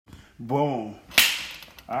Boom.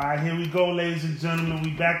 All right, here we go, ladies and gentlemen. We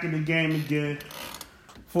back in the game again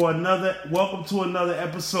for welcome to another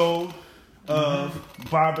episode of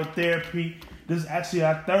Barber Therapy. This is actually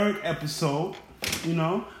our third episode. You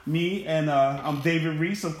know, me and I'm David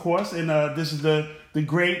Reese, of course, and this is the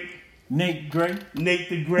great Nate Gray. Nate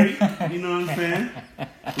the Great. You know what I'm saying?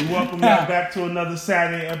 We welcome you back to another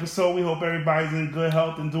Saturday episode. We hope everybody's in good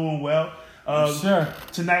health and doing well. Sure.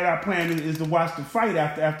 Tonight our plan is to watch the fight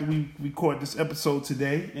after we record this episode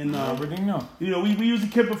today. And already know. You know, we usually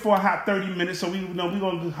keep it for a hot 30 minutes, so we're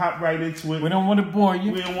gonna hop right into it. We don't want to bore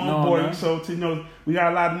you. We don't want to bore you. So we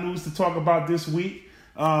got a lot of news to talk about this week.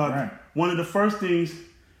 Right. One of the first things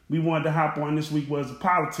we wanted to hop on this week was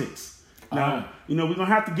politics. Now, we're going to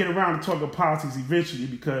have to get around to talk about politics eventually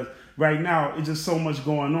because right now it's just so much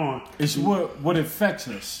going on. It's what affects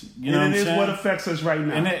us. You know what I'm saying? It is what affects us right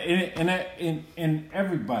now. And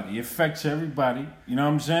everybody. It affects everybody. You know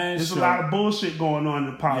what I'm saying? There's a lot of bullshit going on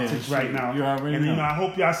in politics right now. You already know. I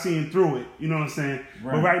hope y'all seeing through it. You know what I'm saying?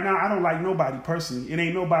 Right. But right now, I don't like nobody personally. It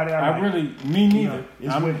ain't nobody I like. Me neither.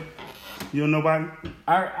 You know nobody?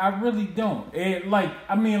 I really don't.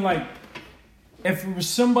 If it was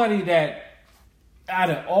somebody that out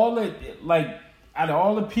of all the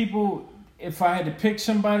people, if I had to pick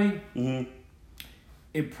somebody,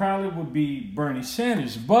 it probably would be Bernie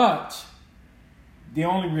Sanders. But the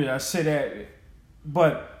only reason I say that,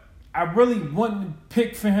 but I really wouldn't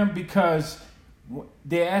pick for him because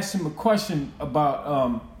they asked him a question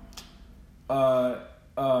about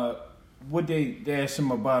what they asked him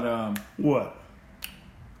about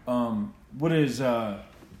what is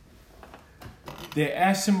they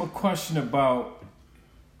asked him a question about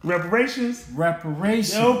reparations.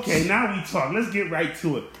 Okay, now we talk. Let's get right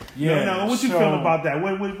to it. Yeah. No, what you feel about that?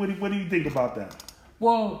 What do you think about that?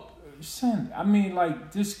 Well, son, I mean,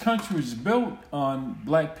 like, this country is built on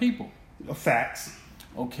black people. Facts.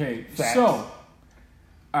 Okay. Facts. So, all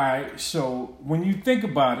right. So when you think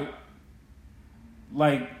about it,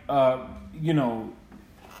 like,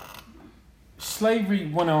 slavery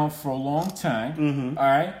went on for a long time. All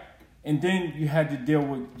right. And then you had to deal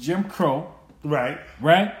with Jim Crow. Right.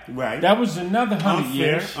 That was another 100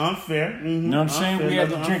 years. Unfair. You know what I'm saying? We had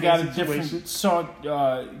to drink out of different salt,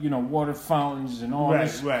 water fountains and all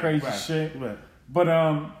this crazy shit. Right.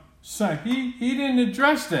 But son, he didn't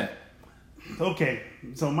address that. Okay.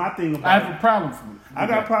 So my thing about I have a problem with I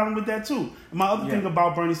got a problem with that too. My other thing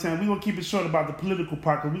about Bernie Sanders, we're gonna keep it short about the political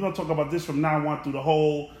part because we're gonna talk about this from now on through the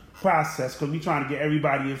whole process because we're trying to get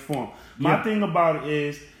everybody informed. My thing about it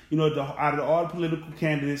is, out of all the political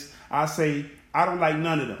candidates, I say I don't like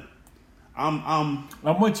none of them. I'm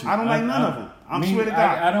with you. I don't like none of them. I swear to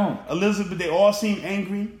God. I don't. Elizabeth, they all seem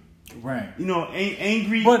angry. Right.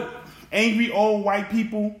 Angry old white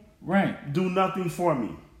people. Right. Do nothing for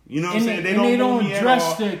me. You know what I'm saying? They don't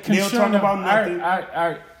address the concern. They don't talk about nothing.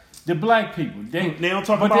 The black people. They don't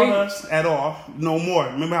talk about us at all. No more.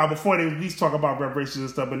 Remember how before they at least talk about reparations and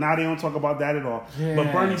stuff, but now they don't talk about that at all. Yeah,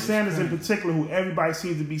 but Bernie Sanders in particular, who everybody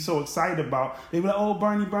seems to be so excited about, they were like, oh,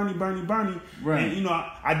 Bernie. Right. And,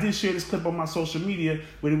 I did share this clip on my social media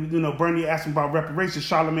where, Bernie asked him about reparations.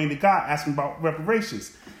 Charlamagne the God asked him about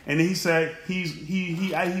reparations. And then he said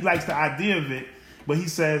he likes the idea of it, but he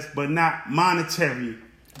says, but not monetary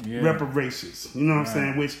reparations. You know what I'm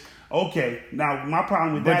saying? Which... Okay, now my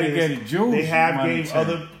problem with that is they have gave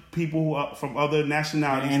other people from other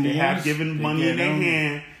nationalities, they have given money in their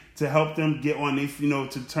hand to help them get on their, to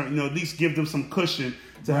turn, at least give them some cushion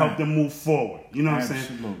to help them move forward. You know what I'm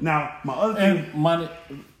saying? Now, my other thing... money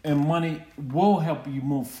will help you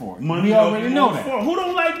move forward. We already know that. Who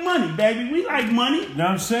don't like money, baby? We like money. You know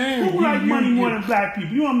what I'm saying? Who like money more than black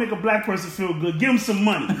people? You want to make a black person feel good, give them some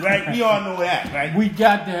money, right? We all know that, right? We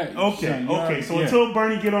got that. Okay. So until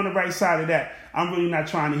Bernie get on the right side of that, I'm really not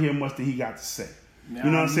trying to hear much that he got to say. You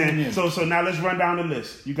know what I'm saying? Yeah. So now let's run down the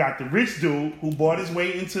list. You got the rich dude who bought his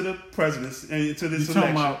way into the presidency, into this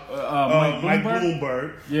election. Mike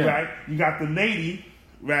Bloomberg, right? You got the lady,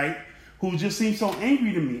 right? Who just seems so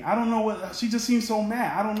angry to me. I don't know what... She just seems so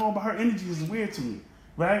mad. I don't know about her energy. Is weird to me.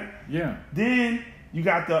 Right? Yeah. Then you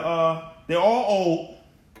got the... They're all old.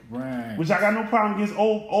 Right. Which I got no problem against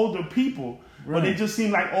older people. Right. But they just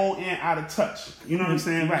seem like old and out of touch. You know what I'm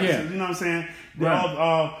saying? Right. Yeah. So, you know what I'm saying?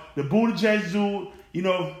 The Buttigieg dude,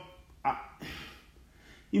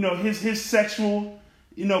 his sexual,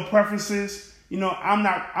 preferences,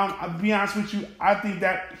 I'll be honest with you, I think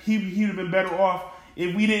that he'd have been better off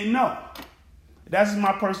if we didn't know. That's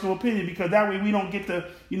my personal opinion because that way we don't get to,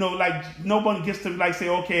 nobody gets to say,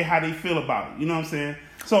 okay, how they feel about it. You know what I'm saying?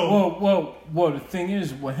 So well, the thing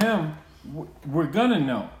is with him, we're gonna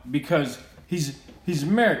know because he's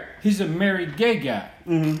He's a married gay guy.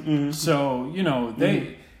 So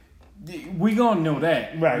we gonna know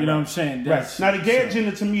that. Right. You know what I'm saying? That's, right. Now the gay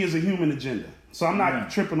agenda to me is a human agenda. So I'm not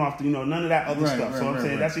tripping off the, none of that other stuff. So I'm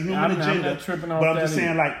saying that's a human agenda. I'm not tripping off but I'm that just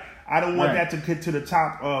saying, like, I don't want that to get to the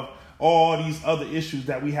top of all these other issues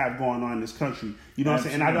that we have going on in this country. You know what I'm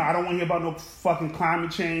saying? And I don't want to hear about no fucking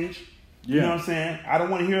climate change. You know what I'm saying? I don't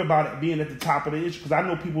want to hear about it being at the top of the issue because I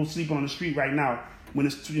know people sleeping on the street right now when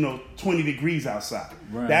it's 20 degrees outside.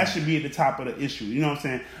 Right. That should be at the top of the issue. You know what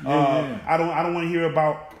I'm saying? I don't want to hear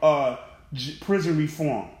about prison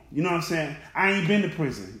reform. You know what I'm saying? I ain't been to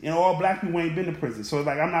prison. All black people ain't been to prison. So it's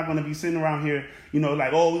like I'm not going to be sitting around here,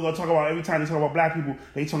 like, oh, we're going to talk about every time they talk about black people,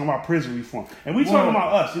 they talking about prison reform. And we talking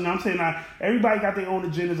about us. You know what I'm saying? Now, everybody got their own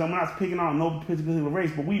agendas. I'm not picking out no particular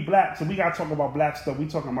race, but we black, so we got to talk about black stuff. We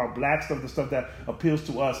talking about black stuff, the stuff that appeals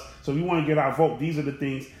to us. So we want to get our vote. These are the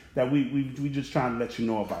things that we just trying to let you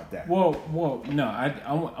know about that. Well, no,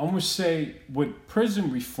 I'm going to say with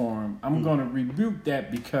prison reform, I'm going to rebuke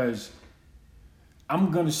that because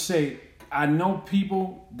I'm going to say I know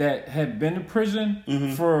people that have been to prison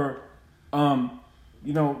for,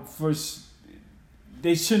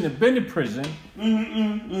 they shouldn't have been to prison.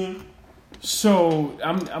 So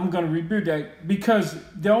I'm going to rebuke that because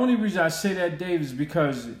the only reason I say that, Dave, is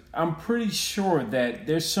because I'm pretty sure that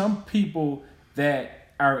there's some people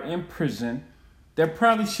that are in prison that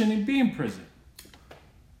probably shouldn't be in prison.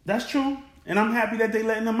 That's true. And I'm happy that they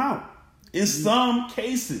letting them out. In some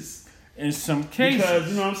cases. Because,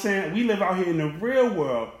 you know what I'm saying, we live out here in the real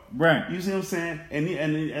world. Right. You see what I'm saying?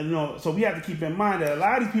 And so we have to keep in mind that a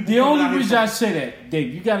lot of these people... The only reason I say that,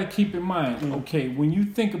 Dave, you got to keep in mind, okay, when you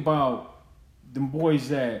think about the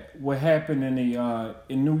boys what happened in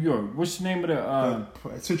in New York, what's the name of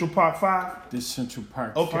the... Central Park 5? The Central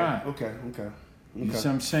Park 5. Okay. You see what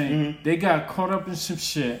I'm saying? They got caught up in some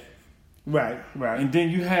shit. Right. And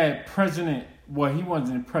then you had President... Well, he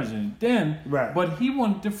wasn't the president then, right? But he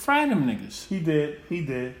wanted to fry them niggas. He did.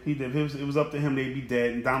 It was up to him. They'd be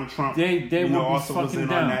dead. And Donald Trump, they also was in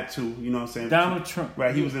on that too. You know what I'm saying? Donald Trump,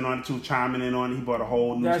 right? He was in on it too, chiming in on it. He bought a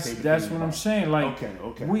whole newspaper. That's what I'm saying. Like,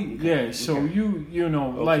 okay. So you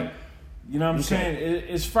know, like, you know what I'm saying?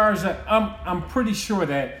 As far as that, I'm pretty sure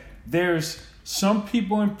that there's some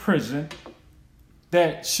people in prison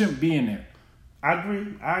that shouldn't be in there. I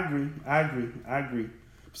agree.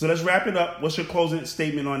 So let's wrap it up. What's your closing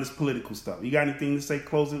statement on this political stuff? You got anything to say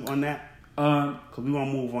closing on that? Because we're going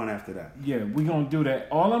to move on after that. Yeah, we're going to do that.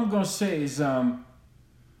 All I'm going to say is I'm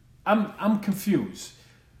confused.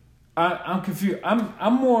 I'm confused.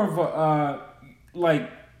 I'm more of a,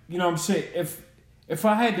 you know what I'm saying? If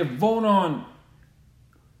I had to vote on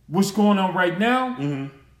what's going on right now,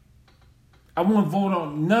 I wouldn't vote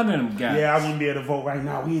on none of them guys. Yeah, I wouldn't be able to vote right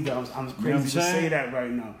now either. I'm crazy to say that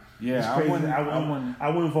right now. Yeah, I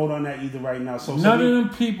wouldn't vote on that either right now. So none of them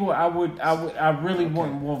people I really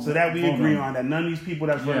wouldn't vote. So that we agree on that. None of these people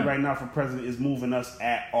that's running right now for president is moving us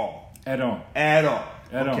at all. At all.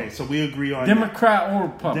 Okay, so we agree on Democrat that. or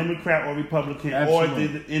Republican. Democrat or Republican. Absolutely. Or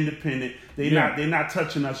the independent. They're not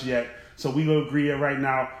touching us yet. So we gonna agree that right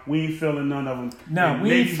now we ain't feeling none of them. No,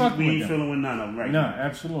 we ain't fucking with them. We ain't feeling with none of them right now. No,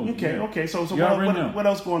 absolutely. Okay. So what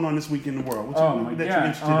else going on this week in the world? What my God. What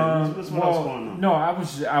else going on? No, I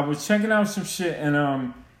was checking out some shit and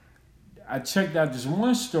I checked out this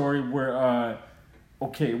one story where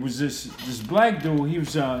it was this black dude. He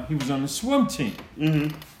was on the swim team,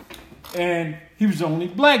 and he was the only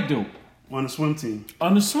black dude on the swim team.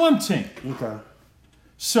 Okay.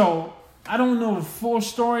 So I don't know the full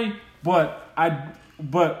story. But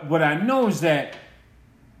what I know is that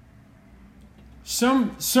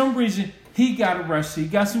some reason he got arrested. He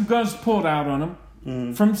got some guns pulled out on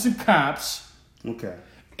him from some cops. Okay.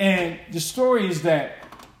 And the story is that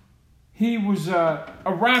he was a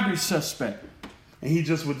robbery suspect. And he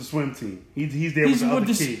just with the swim team. He's there with the other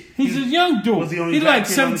kid. He's a young dude. Was he only He's black like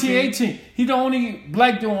kid 17, 18. He's the only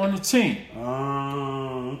black dude on the team.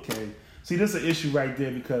 Oh, okay. See, this is an issue right there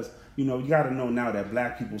because you got to know now that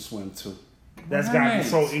black people swim too. That's got to be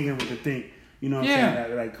so ignorant to think. You know what I'm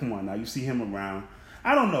saying? Like, come on now. You see him around.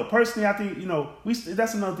 I don't know. Personally, I think,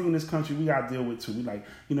 that's another thing in this country we got to deal with too. We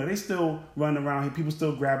they still running around here. People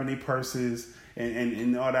still grabbing their purses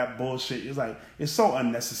and all that bullshit. It's like, it's so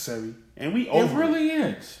unnecessary. And we over it. It really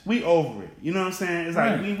is. We over it. You know what I'm saying? It's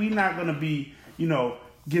like, we not going to be,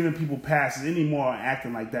 giving people passes anymore and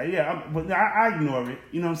acting like that. Yeah, but I ignore it.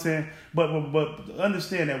 You know what I'm saying? But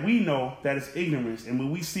understand that we know that it's ignorance, and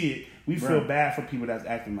when we see it, we feel bad for people that's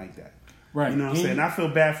acting like that. Right. You know what I'm saying? I feel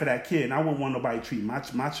bad for that kid, and I wouldn't want nobody treating my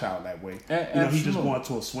child that way. He just going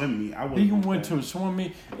to a swim meet. He went to a swim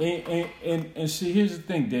meet, and see, here's the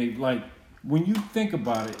thing, Dave. Like, when you think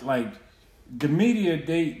about it, like the media,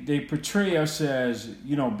 they portray us as,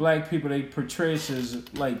 you know, black people. They portray us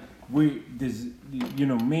as like we this, you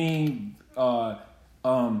know, mean,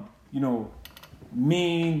 you know,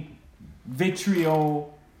 mean,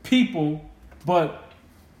 vitriol people. But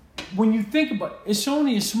when you think about it, it's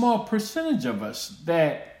only a small percentage of us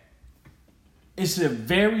that. It's a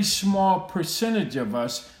very small percentage of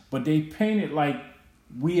us, but they paint it like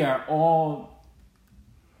we are all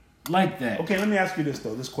like that. Okay, let me ask you this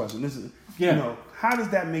though. This question. This is, yeah. You know, how does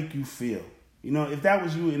that make you feel? You know, if that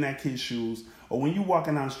was you in that kid's shoes, or when you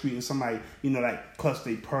walking down the street and somebody, you know, like clutch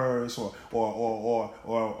their purse, or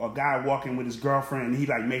a guy walking with his girlfriend and he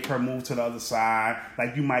like make her move to the other side,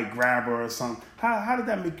 like you might grab her or something. How did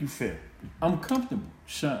that make you feel? I'm comfortable.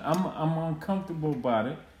 I'm uncomfortable about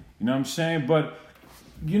it. You know what I'm saying? But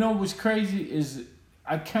you know what's crazy is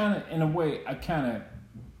I kind of, in a way,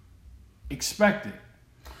 expect it.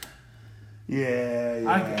 Yeah.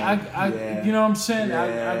 You know what I'm saying?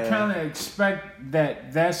 Yeah. I kind of expect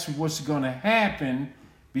that that's what's going to happen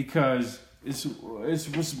because it's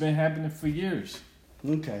what's been happening for years.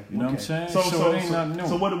 Okay. You know what I'm saying? So it ain't nothing new.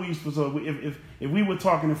 So what are we supposed to, if we were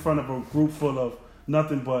talking in front of a group full of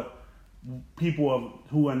nothing but people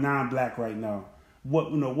who are non-black right now,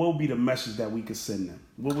 what would be the message that we could send them?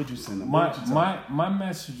 What would you send them? My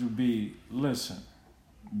message would be, listen,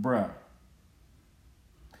 bruh.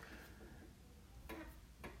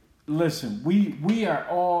 Listen, we are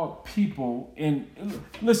all people, and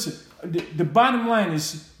listen. The bottom line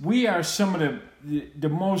is we are some of the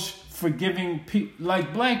most forgiving people,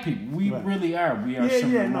 like black people. We really are. We are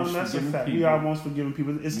some of the most that's forgiving a fact. people. We are most forgiving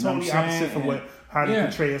people. It's totally opposite from how they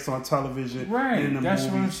portray us on television, right? And in the that's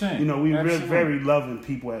movies. What I'm saying. You know, we're very loving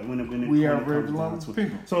people when it very loving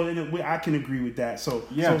people. So I can agree with that. So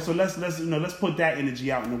let's put that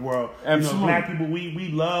energy out in the world. Absolutely. You know, black people, we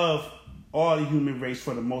love all the human race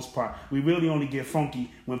for the most part. We really only get funky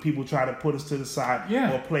when people try to put us to the side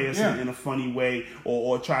or play us in a funny way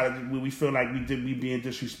or try to, when we feel like we being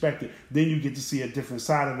disrespected. Then you get to see a different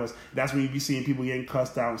side of us. That's when you be seeing people getting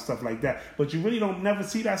cussed out and stuff like that. But you really don't never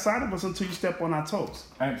see that side of us until you step on our toes.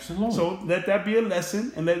 Absolutely. So let that be a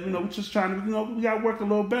lesson, and we're just trying to, we got to work a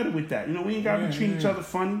little better with that. You know, we ain't got to treat each other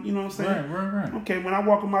funny. You know what I'm saying? Right. Okay, when I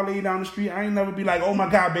walk with my lady down the street, I ain't never be like, oh my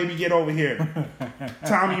God, baby, get over here.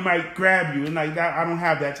 Tommy might grab you, and like that, I don't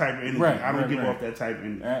have that type of energy. I don't give off that type of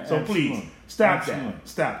energy. So please stop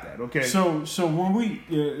that. Okay. So when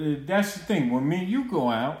we that's the thing. When me and you go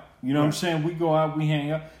out, you know what I'm saying. We go out, we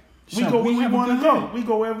hang out. We go where we want to go. We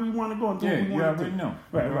go wherever we want to go and do what we want to do. You already know.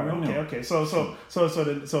 Right. Okay.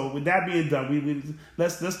 So with that being done, we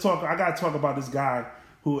let's talk. I gotta talk about this guy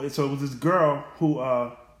who. So it was this girl who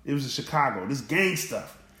it was in Chicago. This gang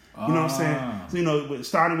stuff. You know what I'm saying? So, you know,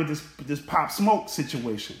 starting with this Pop Smoke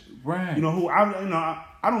situation. Right. You know who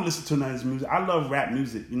I don't listen to none of his music. I love rap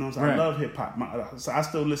music. You know what I'm saying? I love hip hop. So I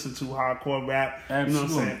still listen to hardcore rap. Absolutely. You know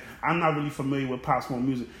what I'm saying? I'm not really familiar with Pop Smoke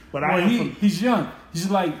music, but he's young.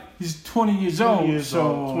 He's 20 years old.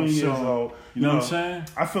 20 years old. You know what I'm saying?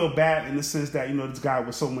 I feel bad in the sense that, you know, this guy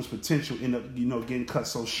with so much potential ended up, you know, getting cut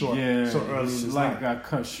so short, so early in his life. Got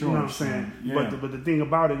cut short. You know what I'm saying? Yeah. But the thing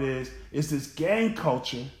about it is, it's this gang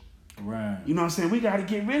culture. Right. You know what I'm saying? We got to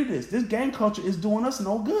get rid of this. This gang culture is doing us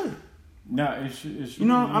no good. No, it's you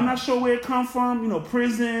know, I'm not sure where it come from, you know,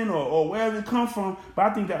 prison or wherever it come from, but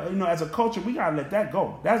I think that, you know, as a culture, we gotta let that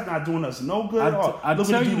go. That's not doing us no good at all. Look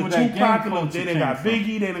at the Tupac, they got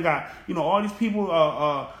Biggie, they got, you know, all these people,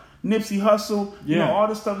 Nipsey Hussle, you know, all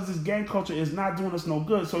this stuff is this gang culture is not doing us no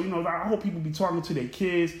good. So, you know, I hope people be talking to their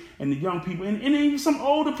kids and the young people and even some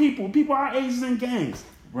older people our ages in gangs.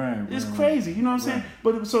 Right. It's crazy, you know what I'm saying?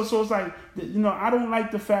 But so it's like, you know, I don't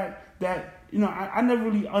like the fact that, you know, I never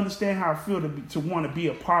really understand how I feel to want to be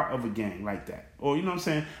a part of a gang like that. Or, you know what I'm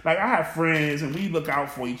saying? Like, I have friends and we look out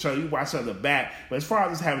for each other. We watch each other back. But as far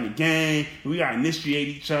as us having a gang, we got to initiate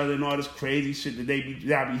each other and all this crazy shit that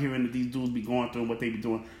I be hearing that these dudes be going through and what they be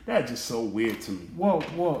doing. That's just so weird to me.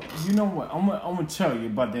 Well, you know what? I'm gonna tell you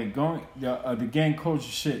about that the gang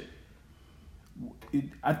culture shit.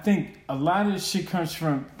 I think a lot of this shit comes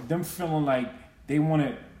from them feeling like they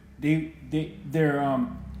want to, they're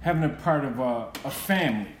having a part of a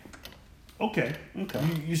family. Okay.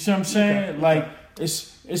 You see what I'm saying? Okay. Like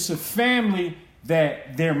it's a family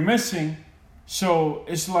that they're missing, so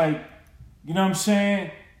it's like, you know what I'm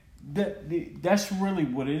saying? That's really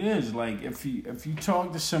what it is. Like if you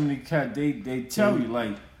talk to somebody, they tell you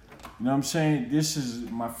like, you know what I'm saying? This is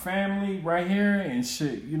my family right here and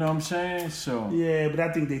shit. You know what I'm saying? So yeah, but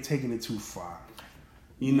I think they're taking it too far.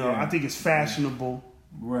 You know, I think it's fashionable.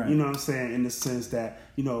 Right. You know what I'm saying? In the sense that,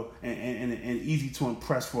 you know, and easy to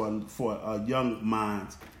impress for a young mind.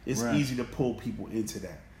 It's easy to pull people into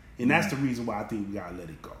that. And that's the reason why I think we gotta let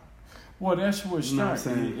it go. Well, that's where it starts. You know what I'm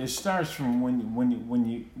saying? It starts from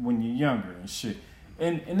when you're younger and shit.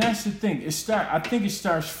 And that's the thing. I think it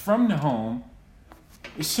starts from the home.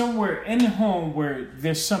 It's somewhere in the home where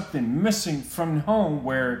there's something missing from the home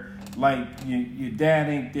where, like, your dad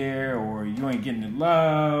ain't there, or you ain't getting the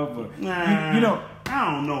love, or Nah, you know.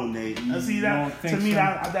 I don't know, Nate. See that to me,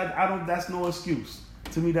 I don't. That's no excuse.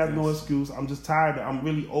 To me, that's no excuse. I'm just tired. I'm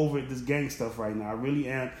really over this gang stuff right now. I really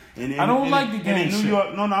am. And I don't like the gang in New shit.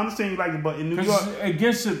 York, no, I understand you like it, but in New York,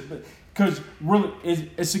 because really,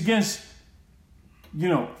 it's against, you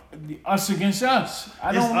know, us against us.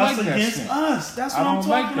 I don't like that shit. It's us against us. That's what I'm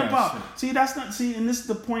talking about. See, that's not. See, and this is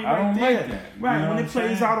the point right there. Like that. Right, when it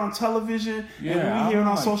plays out on television, and when we hear it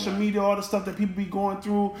on social media, all the stuff that people be going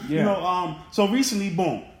through. Yeah. You know, so recently,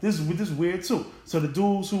 boom, this is weird too. So the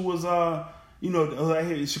dudes who was you know,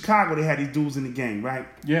 in Chicago, they had these dudes in the gang, right?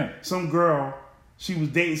 Yeah. Some girl, she was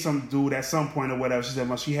dating some dude at some point or whatever. She said,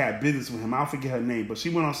 well, she had business with him. I'll forget her name, but she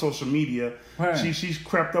went on social media. Right. She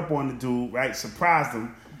crept up on the dude, right? Surprised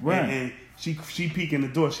him. Right. And she peeked in the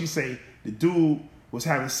door. She say the dude was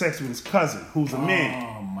having sex with his cousin, who's a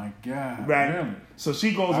man. Oh my God! Right. Really? So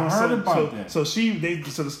she goes on. Heard about that. So so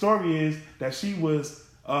the story is that she was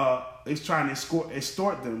trying to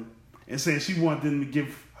extort them and saying she wanted them to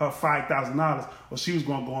give her $5,000, or she was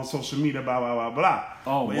gonna go on social media, blah blah blah blah.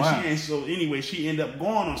 Oh but wow! So anyway, she ended up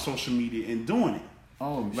going on social media and doing it.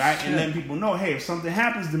 Oh right, shit. and letting people know, hey, if something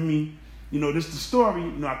happens to me, you know, this is the story.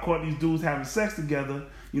 You know, I caught these dudes having sex together.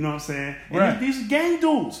 You know what I'm saying? And right. these gang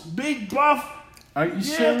dudes, big buff. Are you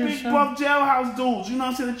serious? Big buff jailhouse dudes, you know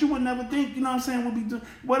what I'm saying, that you would never think, you know what I'm saying, would be doing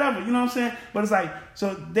whatever, you know what I'm saying? But it's like,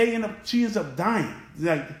 so she ends up dying.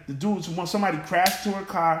 Like the dudes, when somebody crashed to her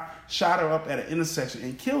car, shot her up at an intersection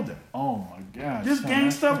and killed her. Oh my God. This gang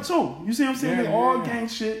stuff too. You see what I'm saying? Yeah, all gang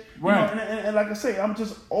shit. Right. You know, and like I say, I'm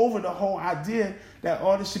just over the whole idea that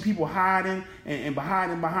all this shit, people hiding and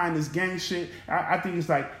behind this gang shit. I think it's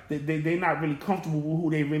like they're not really comfortable with who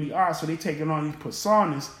they really are, so they taking on these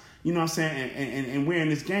personas, you know what I'm saying, and wearing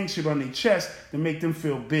this gang shit on their chest to make them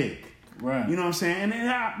feel big. Right. You know what I'm saying?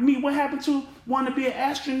 And what happened to wanting to be an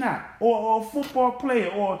astronaut or a football player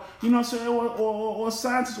or, you know what I'm saying, or a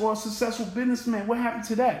scientist or a successful businessman? What happened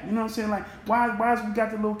to that? You know what I'm saying? Like, why is we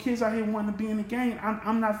got the little kids out here wanting to be in the gang?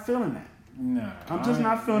 I'm not feeling that. No. I'm just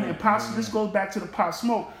not feeling it. This goes back to the Pop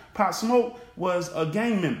Smoke. Pop Smoke was a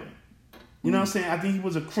gang member. You know what I'm saying? I think he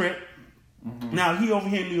was a Crip. Mm-hmm. Now, he over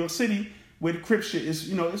here in New York City, where the Crip shit is,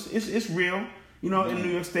 you know, it's real. You know, in New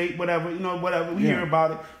York State, whatever, we hear about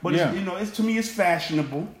it. But, it's, you know, to me, it's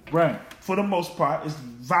fashionable. Right. For the most part, it's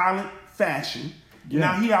violent fashion. Yeah.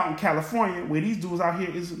 Now, he out in California, where these dudes out here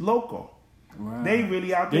is local. Right. They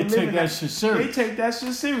really out there living. They take that shit serious. They take that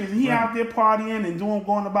shit serious. And he out there partying and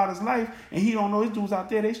going about his life, and he don't know his dudes out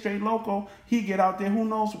there. They straight local. He get out there. Who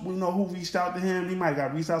knows? We know who reached out to him. He might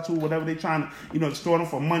got reached out to whatever they trying to, you know, extort him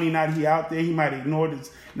for money. Not he out there. He might ignore this,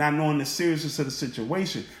 not knowing the seriousness of the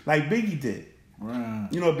situation, like Biggie did. Right.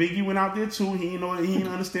 You know, Biggie went out there too. He didn't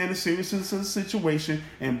understand the seriousness of the situation,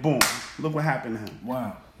 and boom, look what happened to him.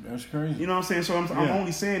 Wow, that's crazy. You know what I'm saying? So I'm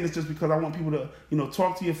only saying this just because I want people to, you know,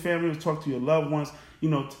 talk to your family, talk to your loved ones. You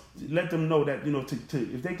know, let them know that, you know,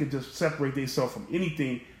 if they could just separate themselves from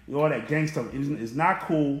anything, all that gang stuff is not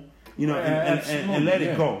cool. You know, and let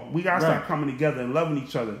it go. We gotta start coming together and loving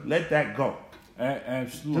each other. Let that go.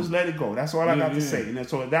 Absolutely. Just let it go. That's all I got to say. And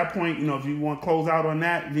so at that point, you know, if you want to close out on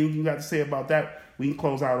that, anything you got to say about that, we can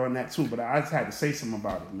close out on that too. But I just had to say something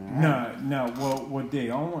about it, man. No. Well,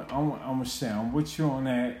 Dave, I'm gonna say I'm with you on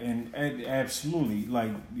that, and absolutely, like,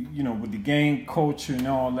 you know, with the gang culture and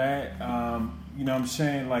all that. You know what I'm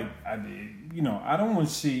saying? Like, I don't want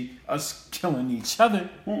to see us killing each other.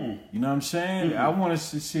 Mm-mm. You know what I'm saying? Mm-mm. I want us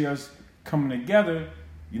to see us coming together.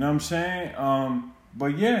 You know what I'm saying?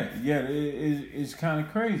 But it's kind of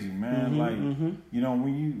crazy, man. Mm-hmm, you know,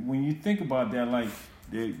 when you think about that, like,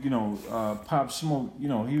 you know, Pop Smoke, you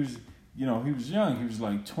know, he was young. He was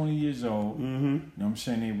like 20 years old. Mm-hmm. You know what I'm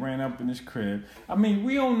saying? They ran up in his crib. I mean,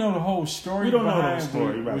 we don't know the whole story. We don't know the whole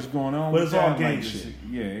story, right? What's going on? But it's all gang shit.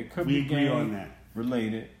 Yeah, it could be gang on that.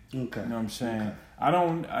 Related. Okay. You know what I'm saying?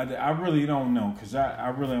 Okay. I really don't know, because I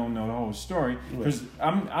really don't know the whole story, because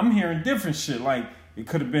I'm hearing different shit. Like, it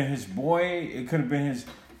could have been his boy. It could have been his,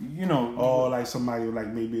 you know. Oh, like somebody like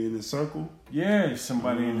maybe in the circle? Yeah,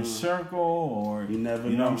 somebody in the circle, or you never know.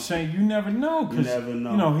 You know what I'm saying? You never know. You never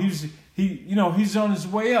know. You know, he's on his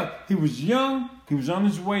way up. He was young. He was on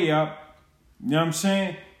his way up. You know what I'm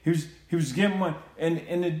saying? He He was getting money,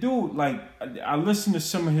 and the dude, like, I listened to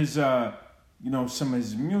some of his, some of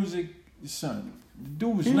his music. Son, the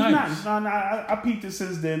dude was nice. No, I peeped it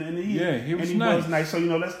since then, and he was nice. So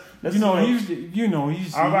let's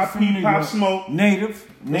he's R.I.P. Pop Smoke, native.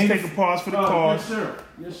 Let's take a pause for the cause.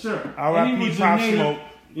 Yes, sir. R.I.P. Pop Smoke.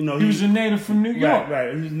 He was a native from New York.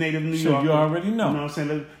 Right. He's a native New York. So you already know. You know what I'm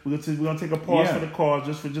saying? We're gonna take a pause for the cause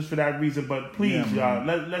just for that reason. But please, y'all,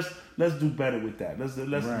 let's do better with that. Let's do a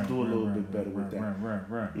little bit better with that.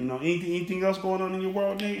 Right. Anything else going on in your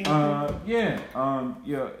world, Nate?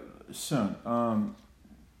 Son.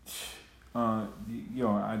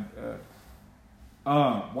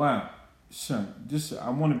 Wow, son. This I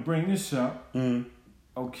want to bring this up. Mm.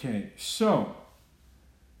 Okay, so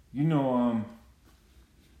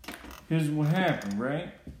here's what happened,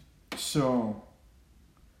 right? So,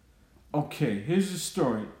 okay, here's the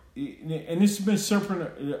story, and this has been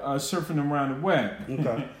surfing around the web.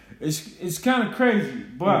 Okay, it's kind of crazy,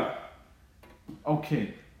 but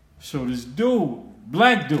okay. So this dude,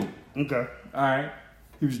 black dude. Okay. All right.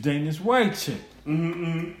 He was dating this white chick.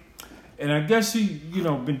 Mm-hmm. And I guess he,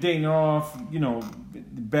 been dating her off,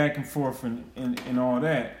 back and forth and all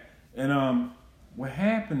that. And what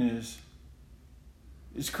happened is,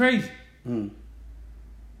 it's crazy. Mm.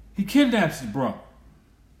 He kidnaps the bro.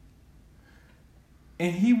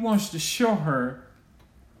 And he wants to show her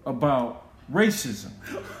about racism.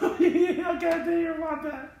 Yeah, I got to hear about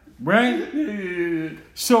that. Right? Yeah.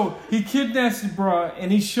 So he kidnaps the bra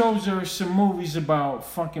and he shows her some movies about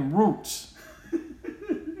fucking roots.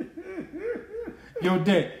 Yo,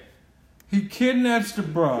 Dad, he kidnaps the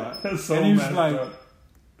bra That's so and he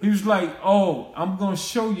was like, "Oh, I'm gonna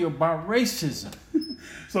show you about racism."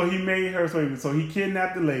 So he made her. So he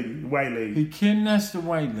kidnapped the lady, the white lady. He kidnaps the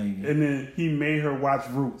white lady, and then he made her watch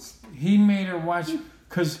Roots. He made her watch.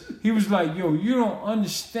 Because he was like, yo, you don't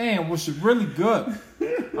understand what's really good.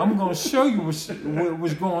 I'm going to show you what's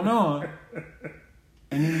going on.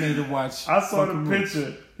 And he made her watch. I saw the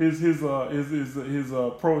picture. His picture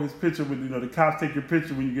with, the cops take your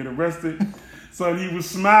picture when you get arrested. So he was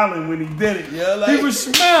smiling when he did it. Yeah, he was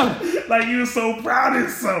smiling. Like he was so proud of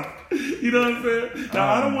himself. You know what I'm saying?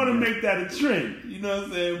 Now, I don't want to make that a trend. You know what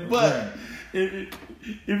I'm saying? But if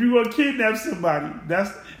you're going to kidnap somebody,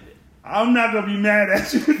 I'm not gonna be mad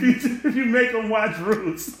at you if you make them watch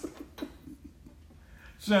Roots.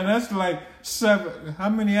 Son, that's like 7. How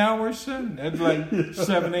many hours, son? That's like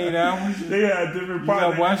 7, 8 hours. They had different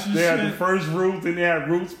parts. They had the first Roots, then they had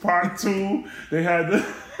Roots Part 2. They had the.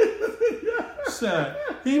 Son,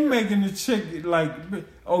 he making the chick like,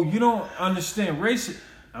 oh, you don't understand racism.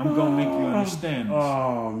 I'm gonna make you understand this.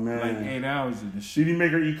 Oh man, like 8 hours of this shit. Did he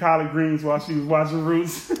make her eat collard greens while she was watching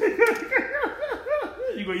Roots?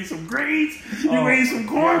 You gonna eat some greens? You gonna eat some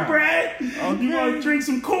cornbread? Okay. You gonna drink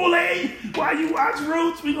some Kool-Aid while you watch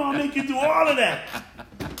Roots? We gonna make you do all of that.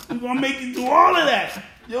 We gonna make you do all of that.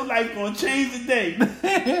 Your life gonna change today.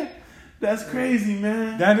 That's crazy,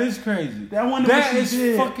 man. That is crazy. That is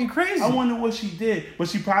fucking crazy. I wonder what she did. But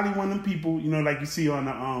she probably one of them people, like you see on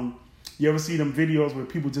the you ever see them videos where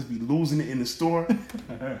people just be losing it in the store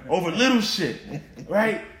over little shit,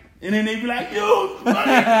 right? And then they be like, you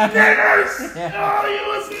niggers! Oh, you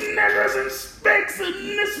was niggers and spicks and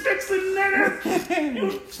niggers.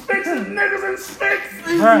 You spicks and niggers and spicks.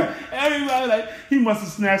 Right. Everybody like, he must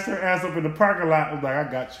have snatched her ass up in the parking lot. I was like, I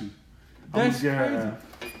got you. That's crazy.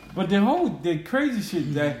 But the crazy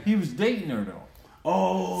shit that he was dating her though.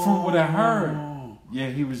 Oh. From what I heard.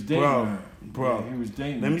 Yeah, he was dating her. Bro, yeah, he was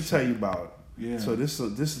dating Let me tell you about it. Yeah. So this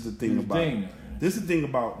is the thing about it. This is the thing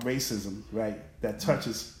about racism, right? That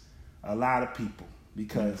touches a lot of people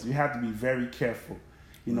because you have to be very careful,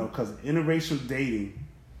 because interracial dating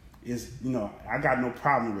is, I got no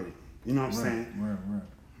problem with it. You know what I'm saying? Right.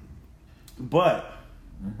 But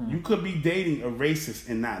you could be dating a racist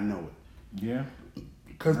and not know it. Yeah.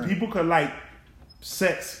 Because people could like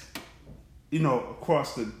sex,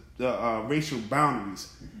 across the racial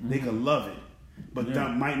boundaries. They could love it. But they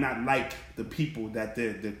might not like the people that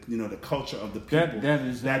the culture of the people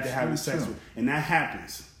that they're having sex with. And that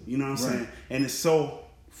happens. You know what I'm saying? And it's so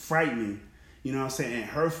frightening, you know what I'm saying, and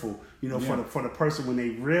hurtful, for the person when they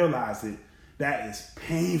realize it, that is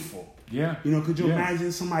painful. Yeah. Could you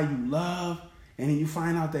imagine somebody you love and then you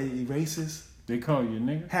find out that they're racist? They call you a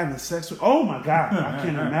nigga? Having sex with, oh my God, I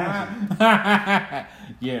can't imagine.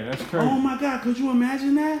 Yeah, that's crazy. Oh my God, could you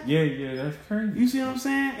imagine that? Yeah, that's crazy. You see what I'm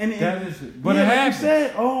saying? And that is it. But it happens. You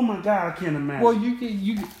said, oh my God, I can't imagine. Well,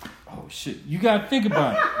 you oh shit, you gotta think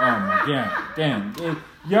about it. Oh my God, damn.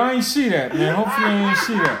 Y'all ain't see that, man. Hopefully you ain't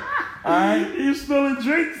see that. Alright? You spilling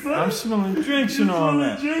drinks, son. I'm spilling drinks and all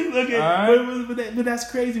that. Drinks? Okay. Right. But that's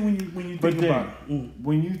crazy when you think about it.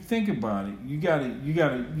 When you think about it, you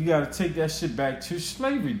gotta take that shit back to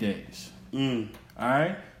slavery days.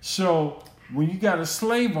 Alright? So when you got a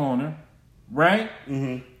slave owner, right?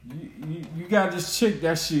 You got this chick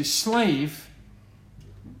that's your slave,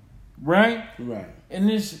 right? Right. And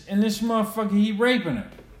this motherfucker, he raping her.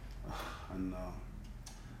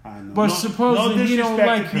 I know. But supposedly he don't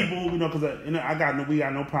like her. People, you know, because we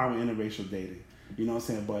got no problem with interracial dating. You know what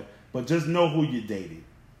I'm saying? But just know who you're dating.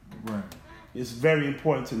 Right. It's very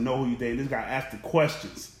important to know who you're dating. This guy ask the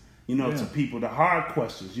questions, you know, to people, the hard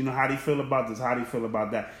questions. You know, how they feel about this, how they feel about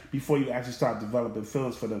that, before you actually start developing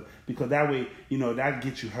feelings for them. Because that way, you know, that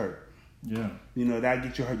gets you hurt. Yeah. You know, that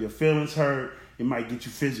get you hurt. Your feelings hurt. It might get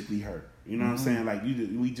you physically hurt. You know what I'm saying? Like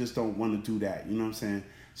we just don't want to do that. You know what I'm saying?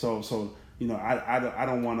 So. You know, I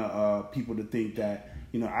don't want people to think that,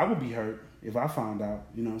 you know, I would be hurt if I found out,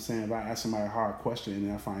 you know what I'm saying, if I ask somebody a hard question and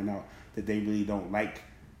then I find out that they really don't like,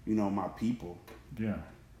 you know, my people. Yeah.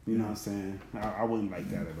 You know what I'm saying? I wouldn't like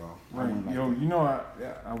that at all. Right. You know,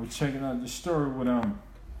 I was checking out the story with,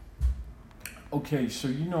 okay, so,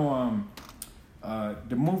 you know,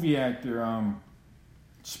 the movie actor,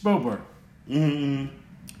 Spielberg.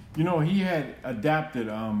 You know, he had adopted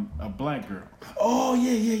a black girl. Oh,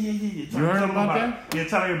 yeah. You heard about that? Yeah,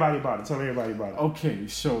 tell everybody about it. Okay,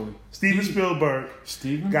 so... Steven Spielberg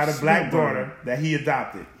got a black daughter that he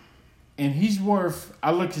adopted. And he's worth...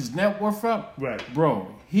 I looked his net worth up. Right.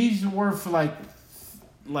 Bro, he's worth like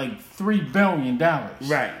 $3 billion.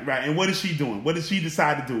 Right. And what is she doing? What did she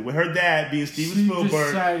decide to do? With her dad being Steven Spielberg... She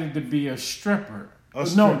decided to be a stripper.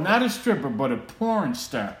 No, not a stripper, but a porn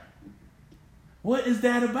star. What is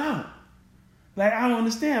that about? Like, I don't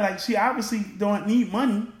understand. Like, she obviously don't need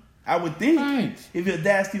money, I would think. Right. If your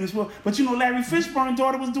dad's Steven Spielberg. But you know, Larry Fishburne's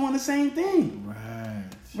daughter was doing the same thing.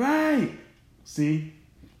 Right. See?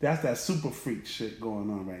 That's that super freak shit going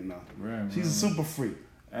on right now. Right. She's a super freak.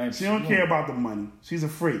 Absolutely. She don't care about the money. She's a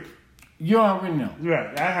freak. You already know.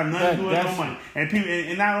 Right. I have nothing to do with no money.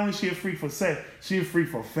 And not only is she a freak for sex, she a freak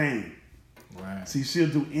for fame. Right. See, she'll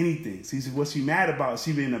do anything. See, what she mad about,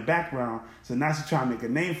 she been in the background, so now she's trying to make a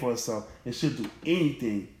name for herself, and she'll do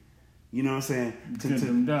anything, you know what I'm saying,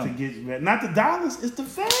 to get, not the dollars, it's the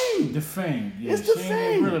fame. The fame, yeah. It's the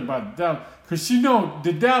fame. Ain't really about the dollars. Because you know,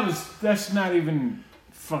 the dollars, that's not even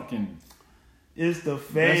fucking... It's the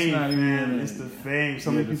fame, man. It's the fame. So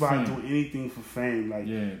many people are doing anything for fame. Like,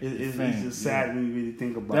 it's just sad when you really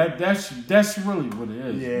think about it. That's really what it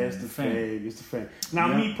is. Yeah, man. It's the fame. It's the fame. Now,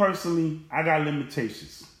 me personally, I got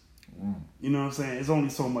limitations. You know what I'm saying? It's only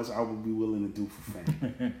so much I would be willing to do for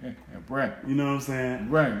fame. Right. You know what I'm saying?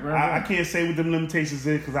 Right. I can't say what them limitations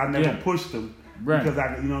is because I never pushed them. Right. Because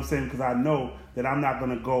you know what I'm saying? Because I know that I'm not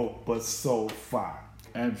going to go but so far.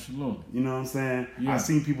 Absolutely. You know what I'm saying? Yeah. I've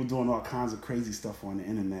seen people doing all kinds of crazy stuff on the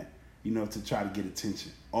internet, you know, to try to get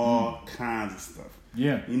attention. All kinds of stuff.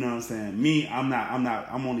 Yeah. You know what I'm saying? Me, I'm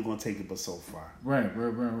only going to take it but so far. Right.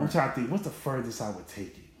 I'm trying to think, what's the furthest I would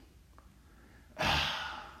take it?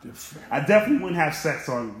 I definitely wouldn't have sex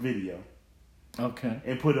on video. Okay.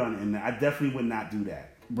 And put it on the internet. I definitely would not do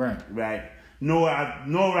that. Right. Nor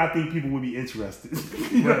I think people would be interested.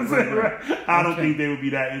 You know what I'm saying? Right. I don't think they would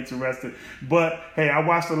be that interested. But hey, I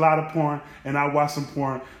watched a lot of porn, and I watched some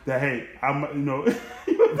porn that I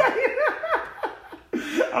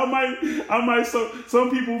might. So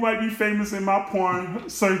some people might be famous in my porn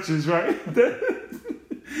searches, right?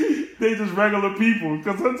 They just regular people.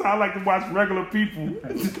 Because sometimes I like to watch regular people.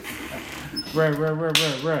 Right.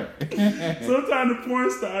 Sometimes the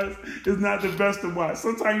porn stars is not the best to watch.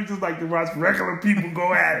 Sometimes you just like to watch regular people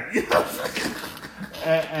go at it. You know?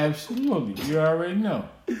 Absolutely. You already know.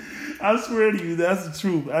 I swear to you, that's the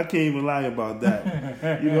truth. I can't even lie about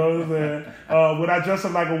that. You know what I'm saying? Would I dress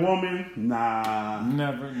up like a woman? Nah.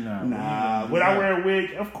 Never, no. Nah. Would I wear a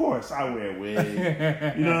wig? Of course I wear a wig.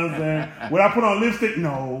 You know what I'm saying? Would I put on lipstick?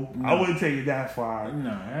 No. I wouldn't take it that far.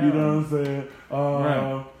 No. You know what I'm saying?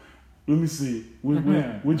 Right. Let me see.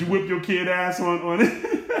 Would you whip your kid ass on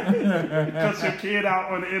it? Cuss your kid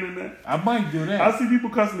out on the internet? I might do that. I see people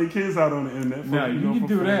cussing their kids out on the internet. No, you can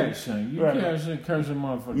do that, son. You can't curse a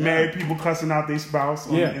motherfucker. Married people cussing out their spouse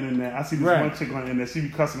on the internet. I see this one chick on the internet. She be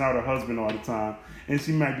cussing out her husband all the time. And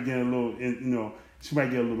she might be getting a little, you know, she might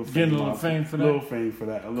get a little fame. Getting a little fame for that? A little fame for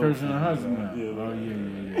that. Cursing her husband out.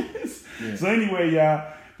 Yeah. So anyway,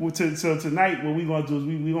 y'all. So tonight, what we're going to do is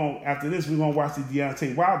we going after this, we're going to watch the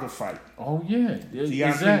Deontay Wilder fight. Oh, yeah.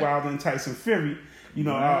 Deontay Wilder and Tyson Fury. You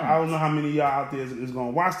know, I don't know how many of y'all out there is going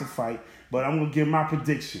to watch the fight, but I'm going to give my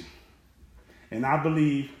prediction. And I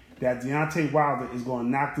believe that Deontay Wilder is going to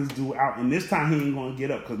knock this dude out, and this time he ain't going to get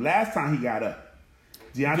up because last time he got up.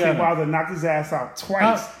 Deontay Wilder knocked his ass out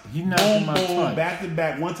twice. He knocked him out twice. Back to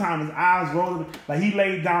back. One time his eyes rolling, like he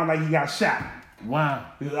laid down like he got shot. Wow.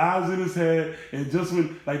 His eyes in his head, and just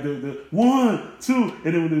when like the 1, 2, and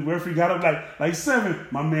then when the referee got up like 7,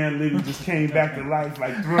 my man literally just came back to life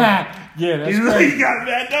like yeah, that's crazy. He got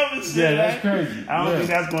back up and shit. Yeah, that's crazy. I don't think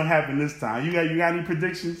that's gonna happen this time. You got any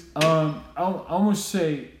predictions? I'm gonna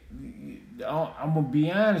say, I'm gonna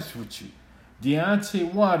be honest with you.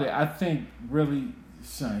 Deontay Wilder, I think really,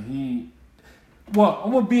 son,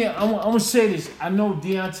 I'm gonna say this. I know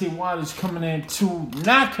Deontay Wilder's coming in to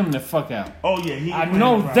knock him the fuck out. Oh yeah, I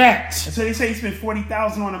know that. So they say he spent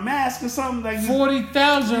 $40,000 on a mask or something like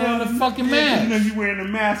 $40,000 on the fucking mask. You know, you wearing a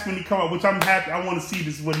mask when he come out, which I'm happy. I want to see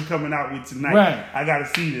this what he coming out with tonight. Right. I gotta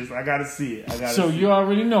see this. I gotta see it. So you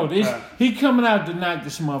already know this. He coming out to knock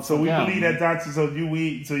this motherfucker out. So we believe that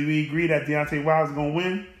Deontay. So we agree that Deontay Wilder's gonna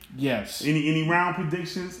win. Yes. Any round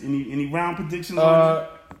predictions? Any round predictions?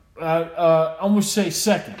 I'm gonna say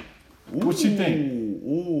second. What you think?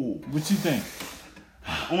 Ooh. What you think?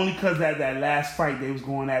 Only because that last fight they was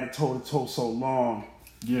going at it toe to toe so long.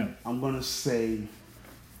 Yeah. I'm gonna say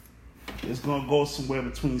it's gonna go somewhere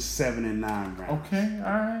between 7 and 9 rounds. Okay,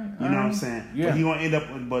 all right. You know what I'm saying? Yeah. But he gonna end up.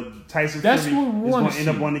 But Tyson That's Fury what we is wanna gonna end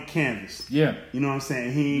up see. on the canvas. Yeah. You know what I'm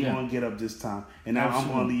saying? He ain't gonna get up this time, and I'm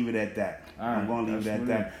gonna leave it at that. I'm gonna leave it at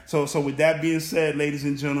that. So with that being said, ladies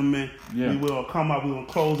and gentlemen, we will come up. We're gonna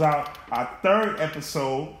close out our 3rd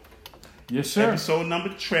episode. Yes, sir. Episode number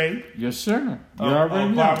 3. Yes, sir. You already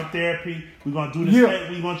know. Barber Therapy. We're gonna do this. Yeah.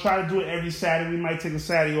 We're gonna try to do it every Saturday. We might take a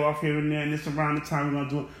Saturday off here and there, and it's around the time we're gonna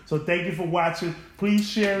do it. So thank you for watching. Please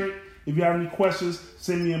share it. If you have any questions,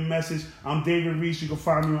 send me a message. I'm David Reese. You can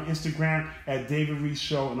find me on Instagram at David Reese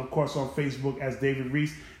Show, and of course on Facebook as David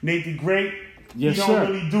Reese. Nate the Great. Yes, you don't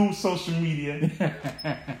really do social media.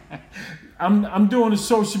 I'm doing the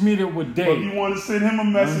social media with Dave. But if you want to send him a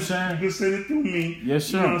message, you can send it through me. Yes,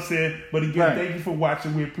 sir. You know what I'm saying? But again, thank you for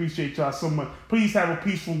watching. We appreciate y'all so much. Please have a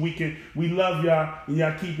peaceful weekend. We love y'all, and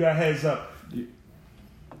y'all keep your heads up.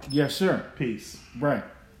 Yes, sir. Peace. Right.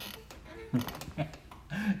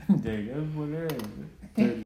 Dang, that's what it is.